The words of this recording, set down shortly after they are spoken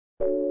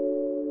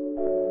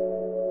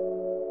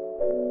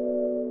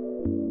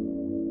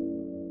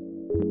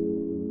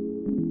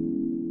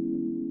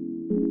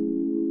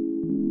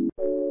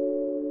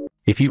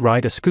If you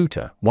ride a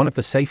scooter, one of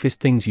the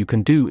safest things you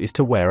can do is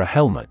to wear a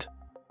helmet.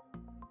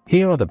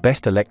 Here are the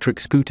best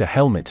electric scooter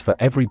helmets for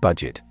every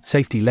budget,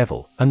 safety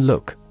level, and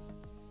look.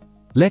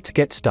 Let's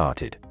get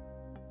started.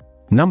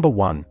 Number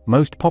 1,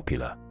 most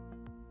popular.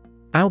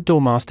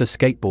 OutdoorMaster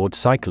Skateboard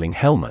Cycling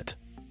Helmet.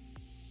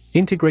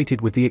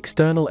 Integrated with the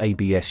external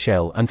ABS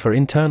shell and for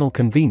internal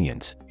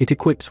convenience, it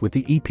equips with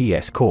the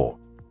EPS core.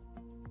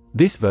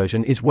 This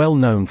version is well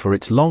known for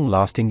its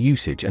long-lasting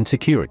usage and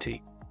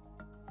security.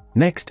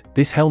 Next,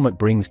 this helmet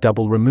brings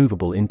double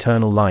removable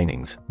internal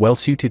linings, well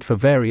suited for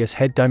various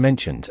head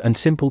dimensions and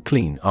simple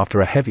clean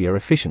after a heavier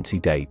efficiency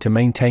day to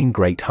maintain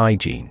great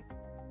hygiene.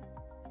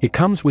 It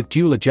comes with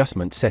dual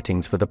adjustment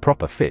settings for the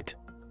proper fit.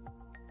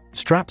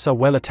 Straps are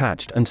well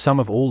attached and some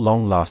of all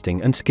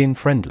long-lasting and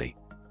skin-friendly.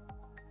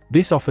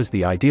 This offers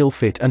the ideal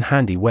fit and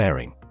handy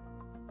wearing.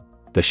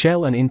 The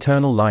shell and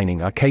internal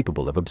lining are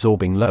capable of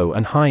absorbing low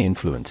and high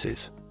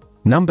influences.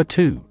 Number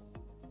 2.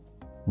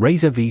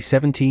 Razor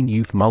V17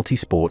 Youth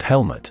Multisport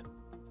Helmet.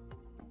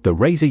 The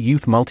Razor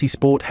Youth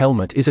Multisport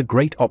Helmet is a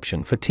great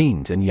option for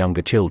teens and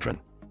younger children.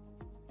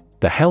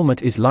 The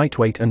helmet is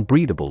lightweight and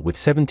breathable with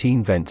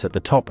 17 vents at the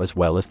top as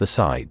well as the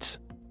sides.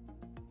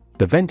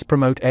 The vents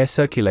promote air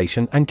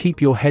circulation and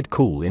keep your head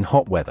cool in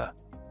hot weather.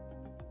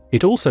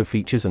 It also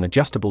features an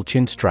adjustable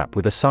chin strap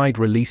with a side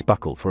release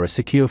buckle for a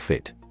secure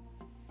fit.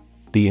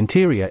 The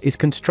interior is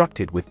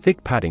constructed with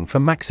thick padding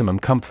for maximum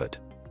comfort.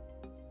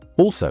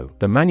 Also,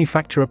 the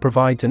manufacturer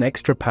provides an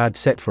extra pad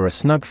set for a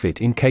snug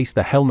fit in case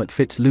the helmet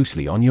fits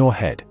loosely on your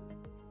head.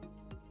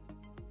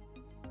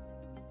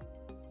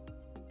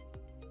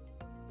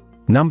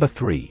 Number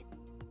 3.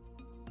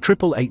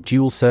 888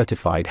 Dual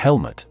Certified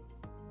Helmet.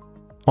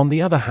 On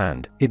the other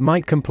hand, it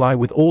might comply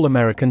with all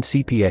American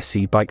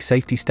CPSC bike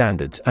safety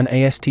standards and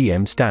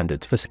ASTM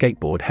standards for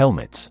skateboard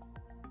helmets.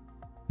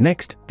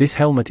 Next, this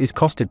helmet is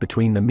costed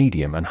between the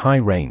medium and high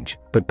range,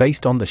 but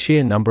based on the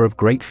sheer number of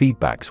great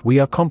feedbacks we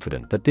are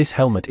confident that this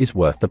helmet is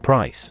worth the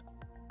price.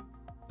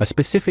 A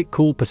specific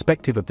cool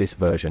perspective of this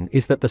version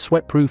is that the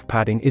sweat-proof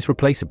padding is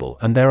replaceable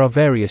and there are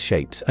various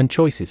shapes and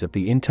choices of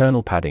the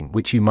internal padding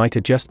which you might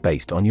adjust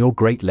based on your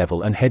grade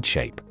level and head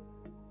shape.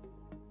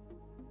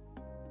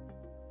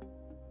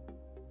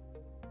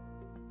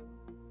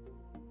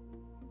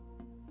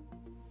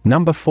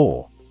 Number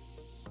 4.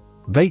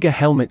 Vega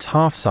Helmet's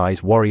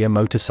Half-Size Warrior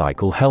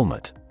Motorcycle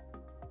Helmet.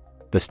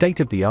 The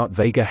state-of-the-art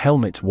Vega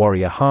Helmet's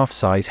Warrior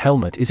Half-Size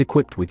Helmet is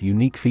equipped with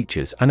unique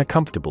features and a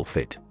comfortable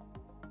fit.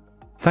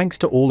 Thanks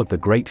to all of the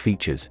great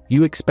features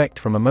you expect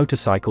from a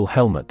motorcycle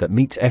helmet that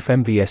meets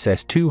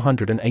FMVSS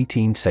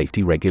 218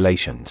 safety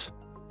regulations.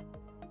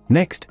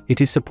 Next,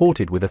 it is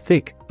supported with a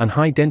thick and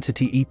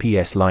high-density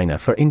EPS liner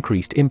for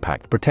increased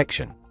impact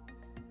protection.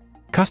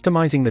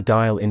 Customizing the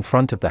dial in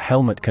front of the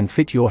helmet can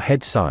fit your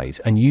head size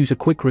and use a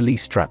quick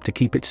release strap to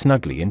keep it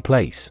snugly in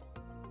place.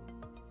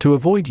 To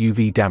avoid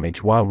UV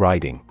damage while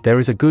riding, there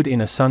is a good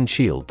inner sun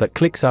shield that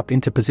clicks up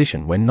into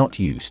position when not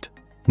used.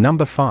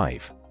 Number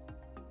 5.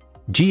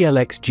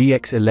 GLX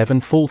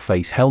GX11 Full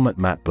Face Helmet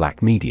Matte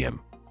Black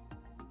Medium.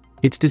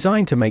 It's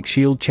designed to make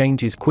shield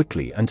changes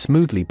quickly and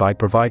smoothly by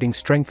providing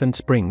strengthened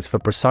springs for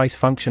precise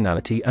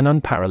functionality and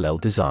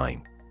unparalleled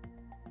design.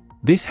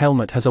 This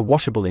helmet has a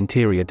washable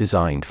interior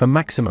designed for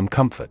maximum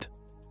comfort.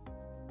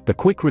 The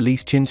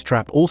quick-release chin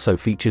strap also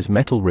features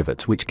metal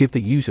rivets which give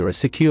the user a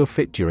secure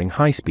fit during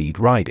high-speed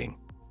riding.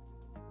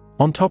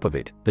 On top of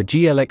it, the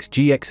GLX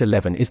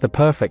GX11 is the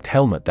perfect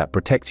helmet that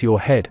protects your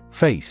head,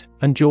 face,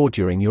 and jaw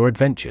during your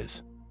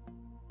adventures.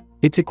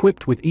 It's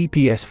equipped with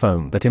EPS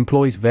foam that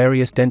employs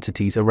various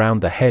densities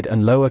around the head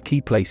and lower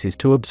key places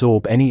to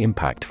absorb any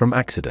impact from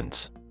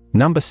accidents.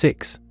 Number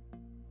 6.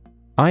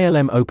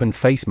 ILM Open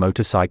Face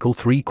Motorcycle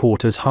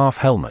 3/4 Half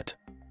Helmet.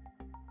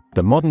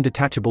 The modern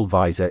detachable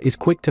visor is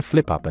quick to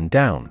flip up and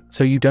down,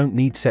 so you don't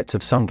need sets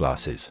of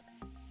sunglasses.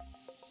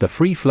 The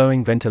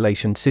free-flowing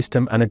ventilation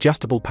system and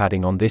adjustable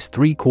padding on this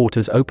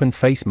 3/4 open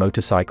face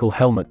motorcycle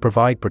helmet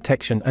provide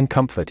protection and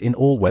comfort in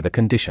all weather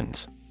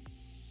conditions.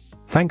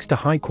 Thanks to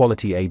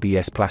high-quality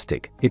ABS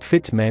plastic, it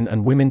fits men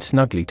and women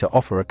snugly to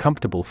offer a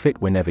comfortable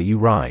fit whenever you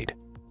ride.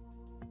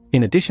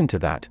 In addition to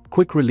that,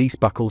 quick-release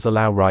buckles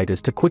allow riders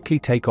to quickly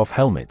take off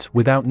helmets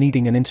without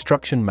needing an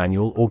instruction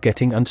manual or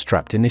getting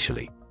unstrapped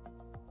initially.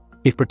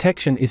 If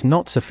protection is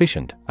not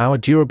sufficient, our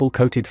durable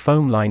coated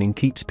foam lining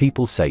keeps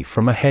people safe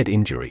from a head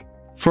injury.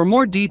 For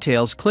more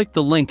details, click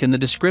the link in the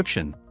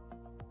description.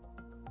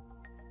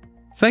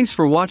 Thanks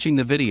for watching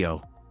the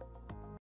video.